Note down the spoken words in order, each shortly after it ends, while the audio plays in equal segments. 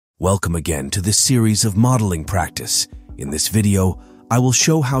Welcome again to this series of modeling practice. In this video, I will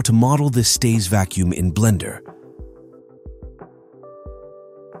show how to model this Staze Vacuum in Blender.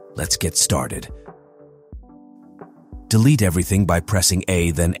 Let's get started. Delete everything by pressing A,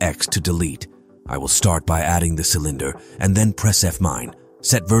 then X to delete. I will start by adding the cylinder and then press F9.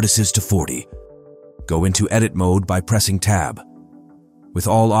 Set vertices to 40. Go into edit mode by pressing Tab. With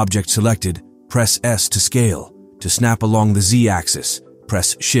all objects selected, press S to scale. To snap along the Z-axis,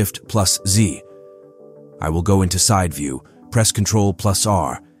 press Shift plus Z. I will go into side view, press Ctrl plus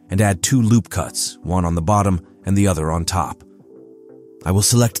R, and add two loop cuts, one on the bottom and the other on top. I will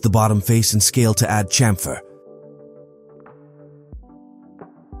select the bottom face and scale to add chamfer.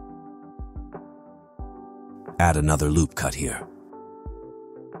 Add another loop cut here.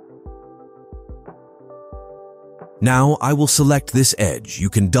 Now I will select this edge. You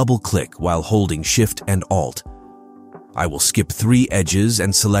can double-click while holding Shift and Alt. I will skip 3 edges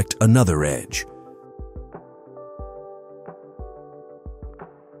and select another edge.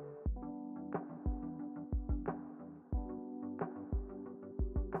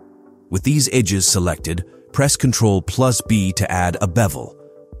 With these edges selected, press Ctrl plus B to add a bevel.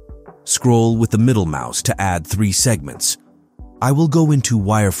 Scroll with the middle mouse to add 3 segments. I will go into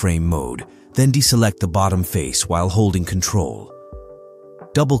wireframe mode, then deselect the bottom face while holding Ctrl.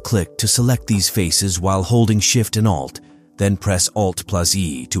 Double-click to select these faces while holding Shift and Alt, then press Alt plus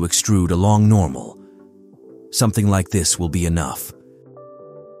E to extrude along normal. Something like this will be enough.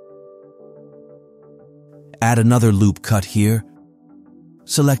 Add another loop cut here.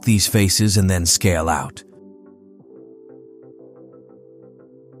 Select these faces and then scale out.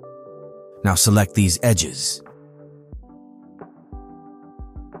 Now select these edges.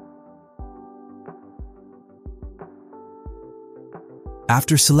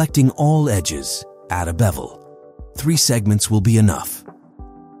 After selecting all edges, add a bevel. 3 segments will be enough.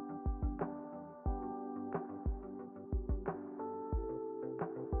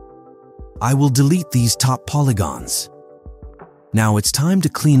 I will delete these top polygons. Now it's time to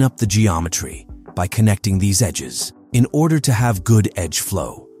clean up the geometry by connecting these edges in order to have good edge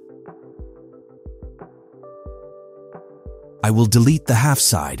flow. I will delete the half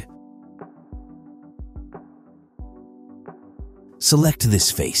side. Select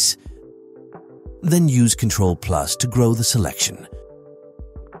this face. Then use Ctrl plus to grow the selection.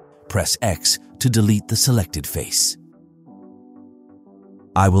 Press X to delete the selected face.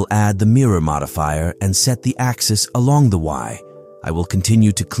 I will add the mirror modifier and set the axis along the Y. I will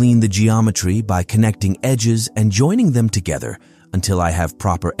continue to clean the geometry by connecting edges and joining them together until I have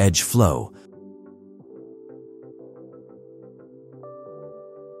proper edge flow.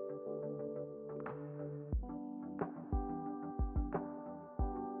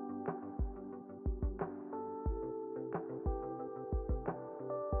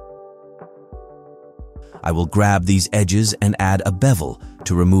 I will grab these edges and add a bevel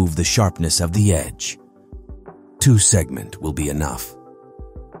to remove the sharpness of the edge. 2 segment will be enough.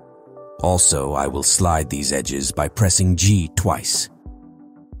 Also, I will slide these edges by pressing G twice.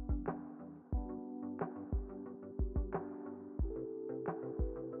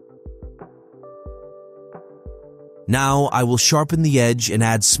 Now I will sharpen the edge and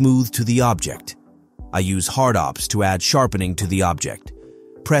add smooth to the object. I use hard ops to add sharpening to the object.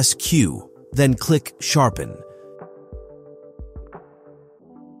 Press Q. Then click Sharpen.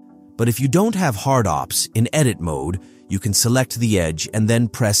 But if you don't have hard ops, in edit mode, you can select the edge and then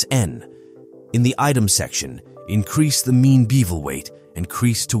press N. In the item section, increase the mean bevel weight and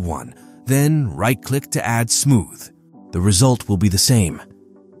crease to 1. Then right-click to add smooth. The result will be the same.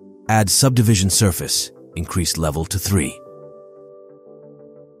 Add subdivision surface, increase level to 3.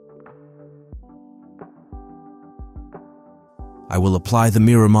 I will apply the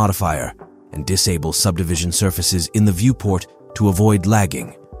mirror modifier and disable subdivision surfaces in the viewport to avoid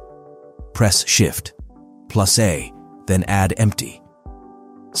lagging. Press Shift plus A, then add empty.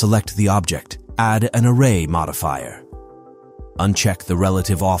 Select the object, add an array modifier. Uncheck the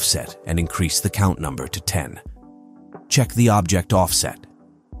relative offset and increase the count number to 10. Check the object offset.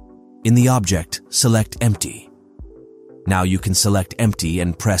 In the object, select empty. Now you can select empty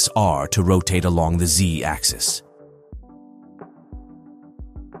and press R to rotate along the Z-axis.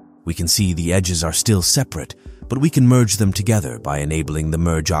 We can see the edges are still separate, but we can merge them together by enabling the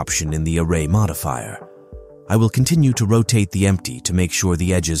merge option in the array modifier. I will continue to rotate the empty to make sure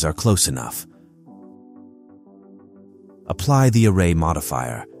the edges are close enough. Apply the array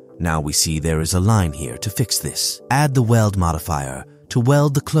modifier. Now we see there is a line here to fix this. Add the weld modifier to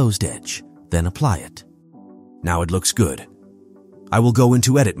weld the closed edge, then apply it. Now it looks good. I will go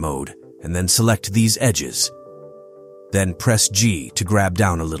into edit mode and then select these edges. then press G to grab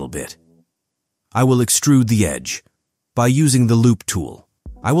down a little bit. I will extrude the edge. By using the loop tool,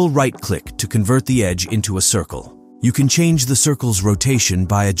 I will right-click to convert the edge into a circle. You can change the circle's rotation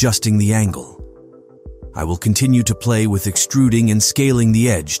by adjusting the angle. I will continue to play with extruding and scaling the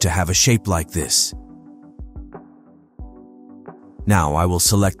edge to have a shape like this. Now I will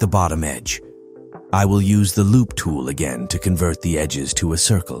select the bottom edge. I will use the loop tool again to convert the edges to a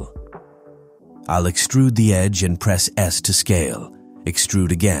circle. I'll extrude the edge and press S to scale.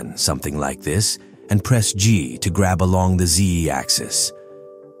 Extrude again, something like this, and press G to grab along the Z-axis.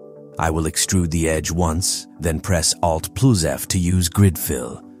 I will extrude the edge once, then press Alt plus F to use grid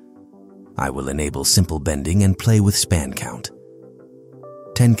fill. I will enable simple bending and play with span count.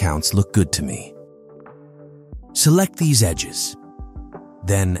 10 counts look good to me. Select these edges.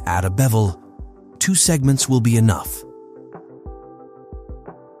 Then add a bevel. 2 segments will be enough.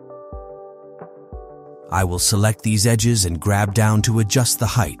 I will select these edges and grab down to adjust the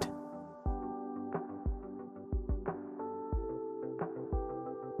height.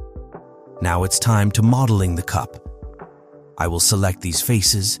 Now it's time to modeling the cup. I will select these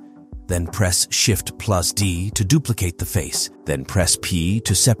faces, then press Shift plus D to duplicate the face, then press P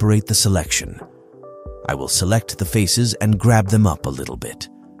to separate the selection. I will select the faces and grab them up a little bit.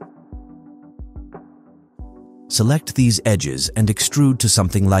 Select these edges and extrude to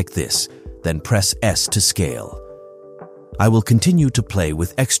something like this, then press S to scale. I will continue to play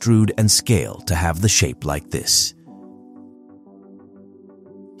with extrude and scale to have the shape like this.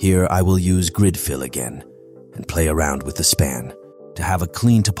 Here I will use grid fill again and play around with the span to have a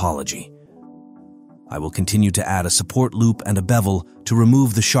clean topology. I will continue to add a support loop and a bevel to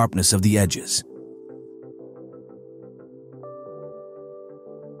remove the sharpness of the edges.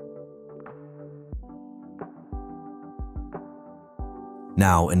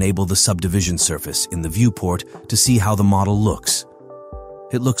 Now enable the subdivision surface in the viewport to see how the model looks.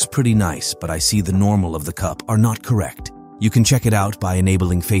 It looks pretty nice, but I see the normal of the cup are not correct. You can check it out by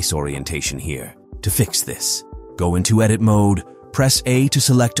enabling face orientation here. To fix this, go into edit mode, press A to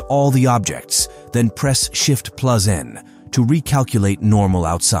select all the objects, then press Shift plus N to recalculate normal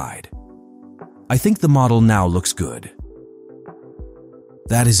outside. I think the model now looks good.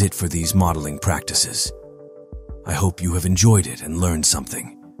 That is it for these modeling practices. I hope you have enjoyed it and learned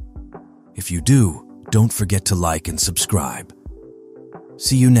something. If you do, don't forget to like and subscribe.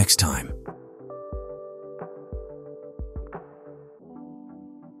 See you next time.